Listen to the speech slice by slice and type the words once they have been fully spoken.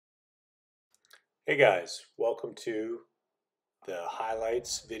Hey guys, welcome to the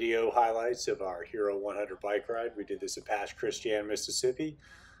video highlights of our Hero 100 bike ride. We did this in Pass Christian, Mississippi,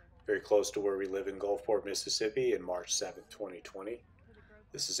 very close to where we live in Gulfport, Mississippi, in March 7th, 2020.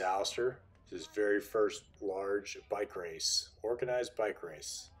 This is Alistair. This is his very first large bike race, organized bike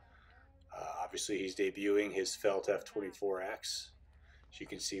race. Obviously, he's debuting his Felt F24X. As you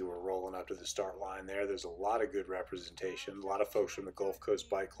can see, we're rolling up to the start line there. There's a lot of good representation, a lot of folks from the Gulf Coast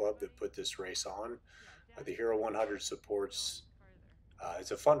Bike Club that put this race on. The Hero 100 supports,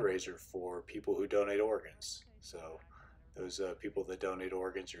 it's a fundraiser for people who donate organs. So those people that donate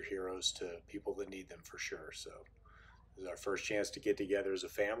organs are heroes to people that need them for sure. So this is our first chance to get together as a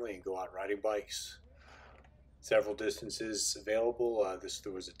family and go out riding bikes. Several distances available.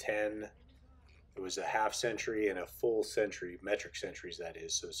 There was a 10, there was a half century and a full century, metric centuries that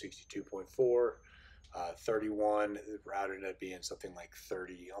is, so 62.4, 31, the route ended up being something like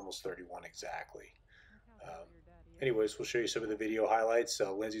 30, almost 31 exactly. Anyways, we'll show you some of the video highlights.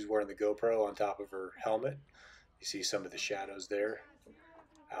 Lindsay's wearing the GoPro on top of her helmet. You see some of the shadows there.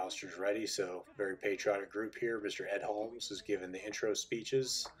 Alistair's ready, so very patriotic group here. Mr. Ed Holmes is giving the intro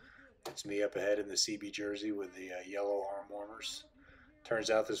speeches. It's me up ahead in the CB jersey with the yellow arm warmers.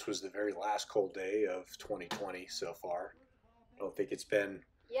 Turns out this was the very last cold day of 2020 so far. I don't think it's been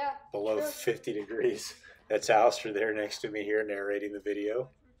below 50 degrees. That's Alistair there next to me here narrating the video.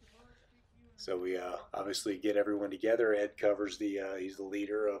 So we obviously get everyone together. Ed covers he's the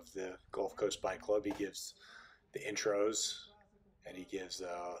leader of the Gulf Coast Bike Club. He gives the intros and he gives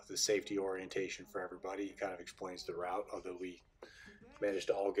the safety orientation for everybody. He kind of explains the route, although we managed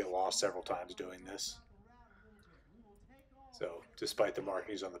to all get lost several times doing this. So despite the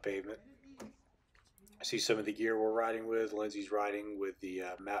markings on the pavement. I see some of the gear we're riding with. Lindsay's riding with the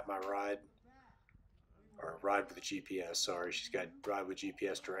Map My Ride, or Ride with the GPS, sorry. She's got Ride with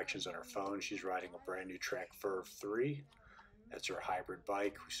GPS directions on her phone. She's riding a brand new Trek Verve 3. That's her hybrid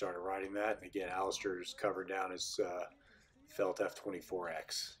bike. We started riding that. And again, Alistair's covered down his Felt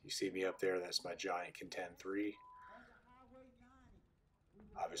F24X. You see me up there, that's my giant Contend 3.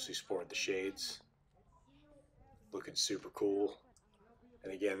 Obviously sporting the shades. Looking super cool.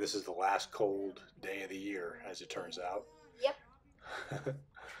 And again, this is the last cold day of the year, as it turns out. Yep.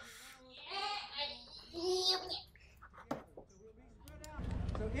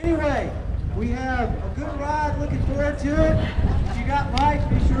 So anyway, we have a good ride, looking forward to it. If you got mics,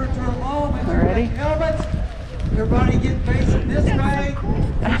 be sure to turn them on. Make sure you got your helmets. Everybody get facing this way.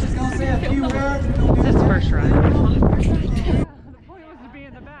 I'm just going to say a few words. This is first ride. The point was to be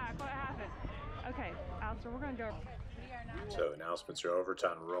in the back. What happened? Okay, Alistair, we're going to go. So announcements are over,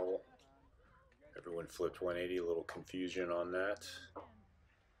 time to roll. Everyone flipped 180, a little confusion on that.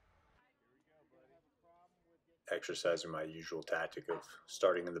 Exercising my usual tactic of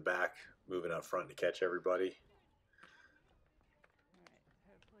starting in the back, moving up front to catch everybody.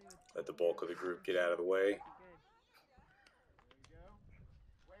 Let the bulk of the group get out of the way.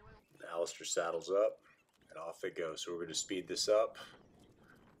 Alistair saddles up and off they go. So we're going to speed this up,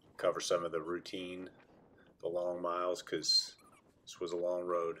 cover some of the routine, the long miles, because this was a long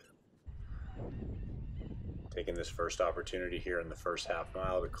road. Taking this first opportunity here in the first half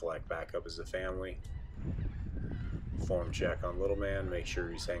mile to collect back up as a family. Form check on little man, make sure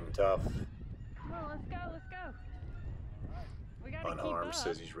he's hanging tough. Come on, let's go, let's go. We gotta Unharmed, keep up.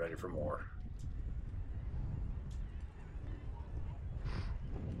 says he's ready for more.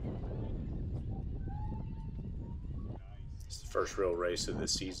 It's the first real race of the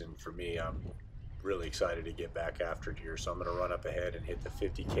season for me. I'm really excited to get back after it here, so I'm going to run up ahead and hit the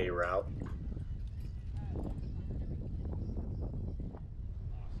 50K route.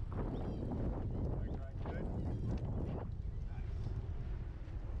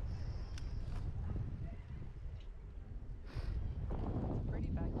 Pretty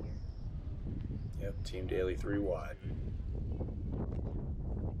back here. Yep, Team Daily 3 wide.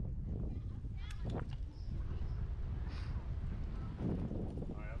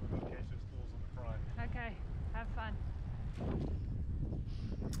 Okay, have fun.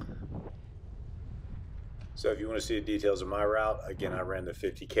 So if you want to see the details of my route, again, I ran the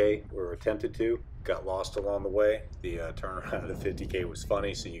 50K, or attempted to, got lost along the way. The turnaround of the 50K was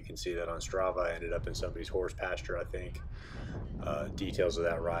funny, so you can see that on Strava. I ended up in somebody's horse pasture, I think. Details of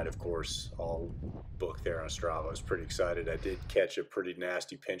that ride, of course, all booked there on Strava. I was pretty excited. I did catch a pretty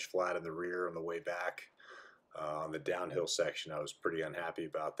nasty pinch flat in the rear on the way back. On the downhill section, I was pretty unhappy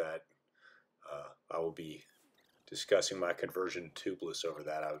about that. I will be discussing my conversion to tubeless over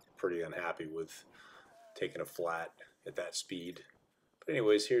that. I was pretty unhappy with taking a flat at that speed. But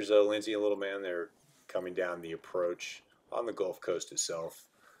anyways, here's Lindsay and little man. They're coming down the approach on the Gulf Coast itself.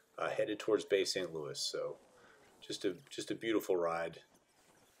 headed towards Bay St. Louis. So just a beautiful ride.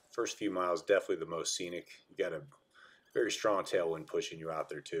 First few miles definitely the most scenic. You got a very strong tailwind pushing you out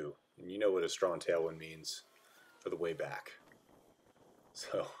there too, and you know what a strong tailwind means for the way back.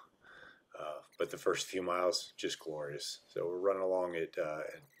 So, but the first few miles just glorious. So we're running along at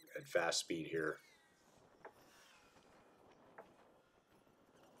fast speed here.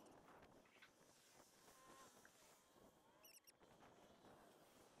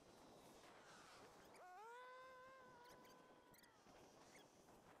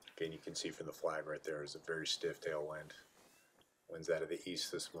 Again, you can see from the flag right there is a very stiff tailwind. Winds out of the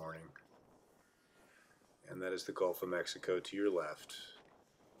east this morning. And that is the Gulf of Mexico to your left.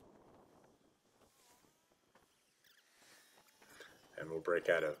 And we'll break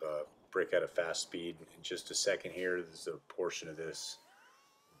out of fast speed in just a second here. This is a portion of this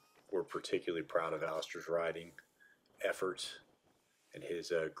we're particularly proud of Alistair's riding effort and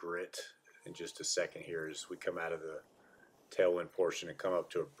his grit. In just a second here as we come out of the tailwind portion and come up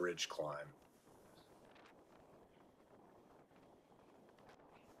to a bridge climb.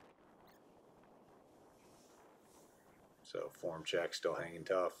 So form check still hanging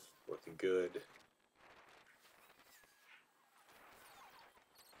tough, looking good.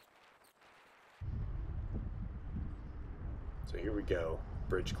 So here we go,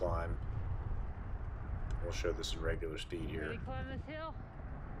 bridge climb. We'll show this in regular speed here. Ready to climb this hill?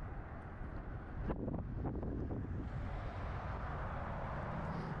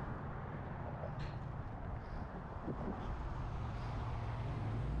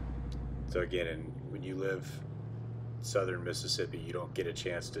 So again, when you live southern Mississippi, you don't get a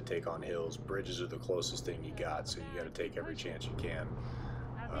chance to take on hills. Bridges are the closest thing you got, so you got to take every chance you can.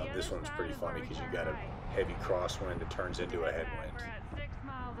 This one's pretty funny because you got a heavy crosswind that turns into a headwind. We're at 6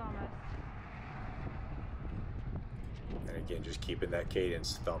 miles almost. And again, just keeping that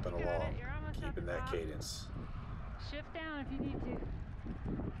cadence, thumping along, keeping that cadence. Shift down if you need to.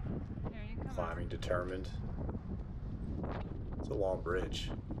 Here, you come Climbing determined. It's a long bridge.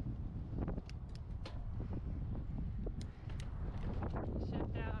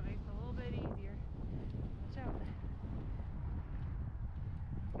 Shift down, it makes it a little bit easier. Watch out.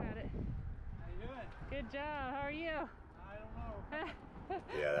 Got it. How you doing? Good job. How are you? I don't know.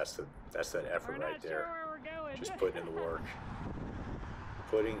 Yeah, that's that effort We're right not there. sure where we're going. Just putting in the work.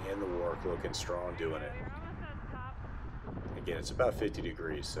 Putting in the work, looking strong, doing it. We're almost at the top. Again, it's about 50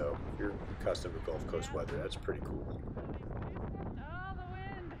 degrees, so if you're accustomed to Gulf Coast weather, that's pretty cool. Oh, the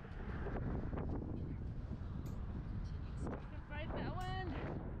wind. Fight that wind.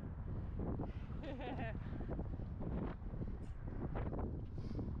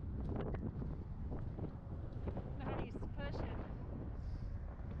 Nice pushing.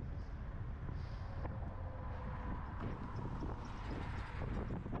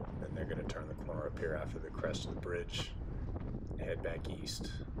 Then they're going to turn the corner up here after the crest of the bridge and head back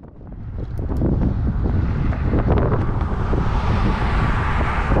east.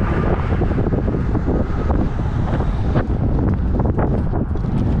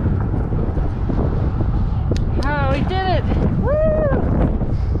 Oh, we did it! Woo!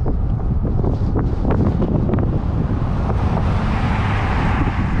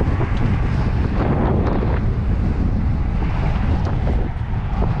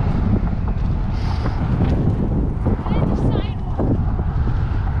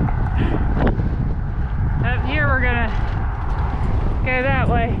 Up here we're gonna go that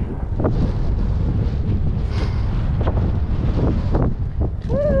way.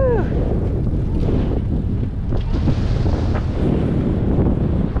 Woo!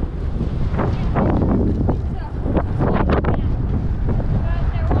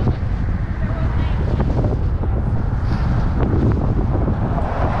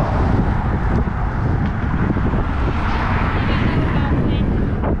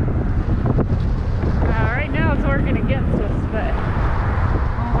 Right now it's working against us, but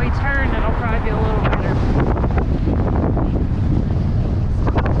when we turn it'll probably be a little better.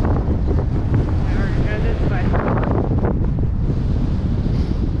 Now we're gonna go this way.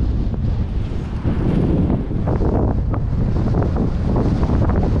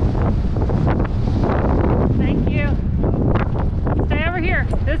 Thank you. Stay over here.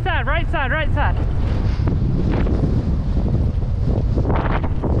 This side, right side, right side.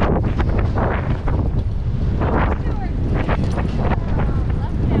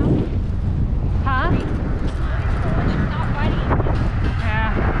 Huh?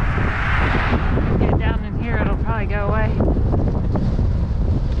 Yeah. Get down in here, it'll probably go away.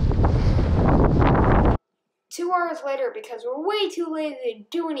 2 hours later because we're way too lazy to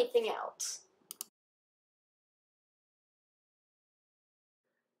do anything else.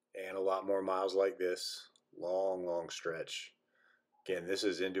 and a lot more miles like this. Long, long stretch. Again, this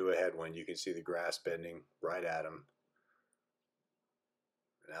is into a headwind. You can see the grass bending right at him.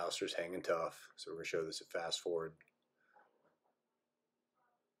 And Alistair's hanging tough. So we're going to show this at fast forward.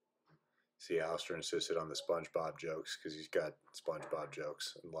 See, Alistair insisted on the SpongeBob jokes because he's got SpongeBob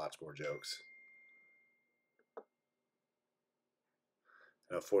jokes and lots more jokes.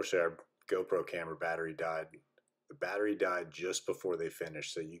 And unfortunately, our GoPro camera battery died. The battery died just before they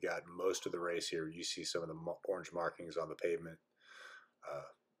finished, so you got most of the race here. You see some of the orange markings on the pavement.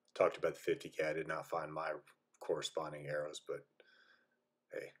 Talked about the 50K. I did not find my corresponding arrows, but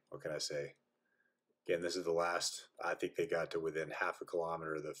hey, what can I say? Again, this is the last. I think they got to within half a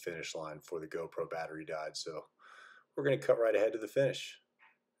kilometer of the finish line before the GoPro battery died. So we're going to cut right ahead to the finish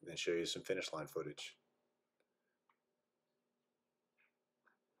and then show you some finish line footage.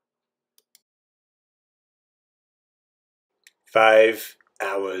 Five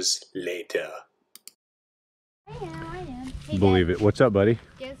hours later. I am. Hey, Believe Dad, it. What's up, buddy?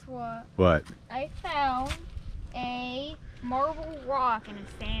 guess what? What? I found a marble rock in a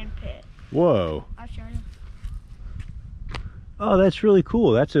sand pit. Whoa. I'll show you. Oh, that's really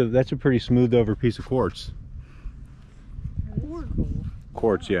cool. That's a pretty smoothed over piece of quartz.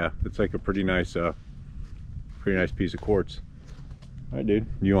 Quartz, yeah. It's like a pretty nice piece of quartz. All right, dude.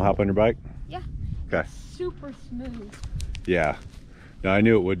 You gonna hop on your bike? Yeah. Okay. Super smooth. Yeah. No, I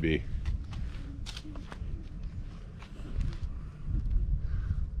knew it would be.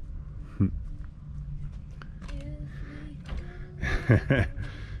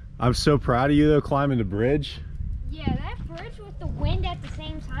 I'm so proud of you though, climbing the bridge. Yeah, that bridge with the wind at the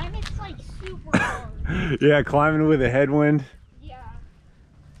same time, it's like super hard. Yeah, climbing with a headwind. Yeah.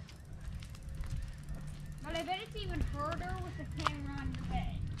 But I bet it's even harder with the camera on your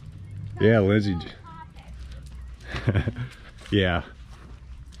head. Yeah, Lindsay. Yeah.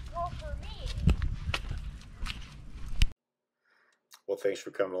 Well, for me. Well, thanks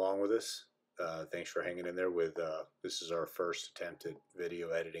for coming along with us. Thanks for hanging in there with, this is our first attempt at video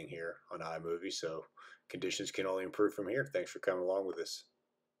editing here on iMovie, so conditions can only improve from here. Thanks for coming along with us.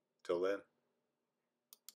 Till then.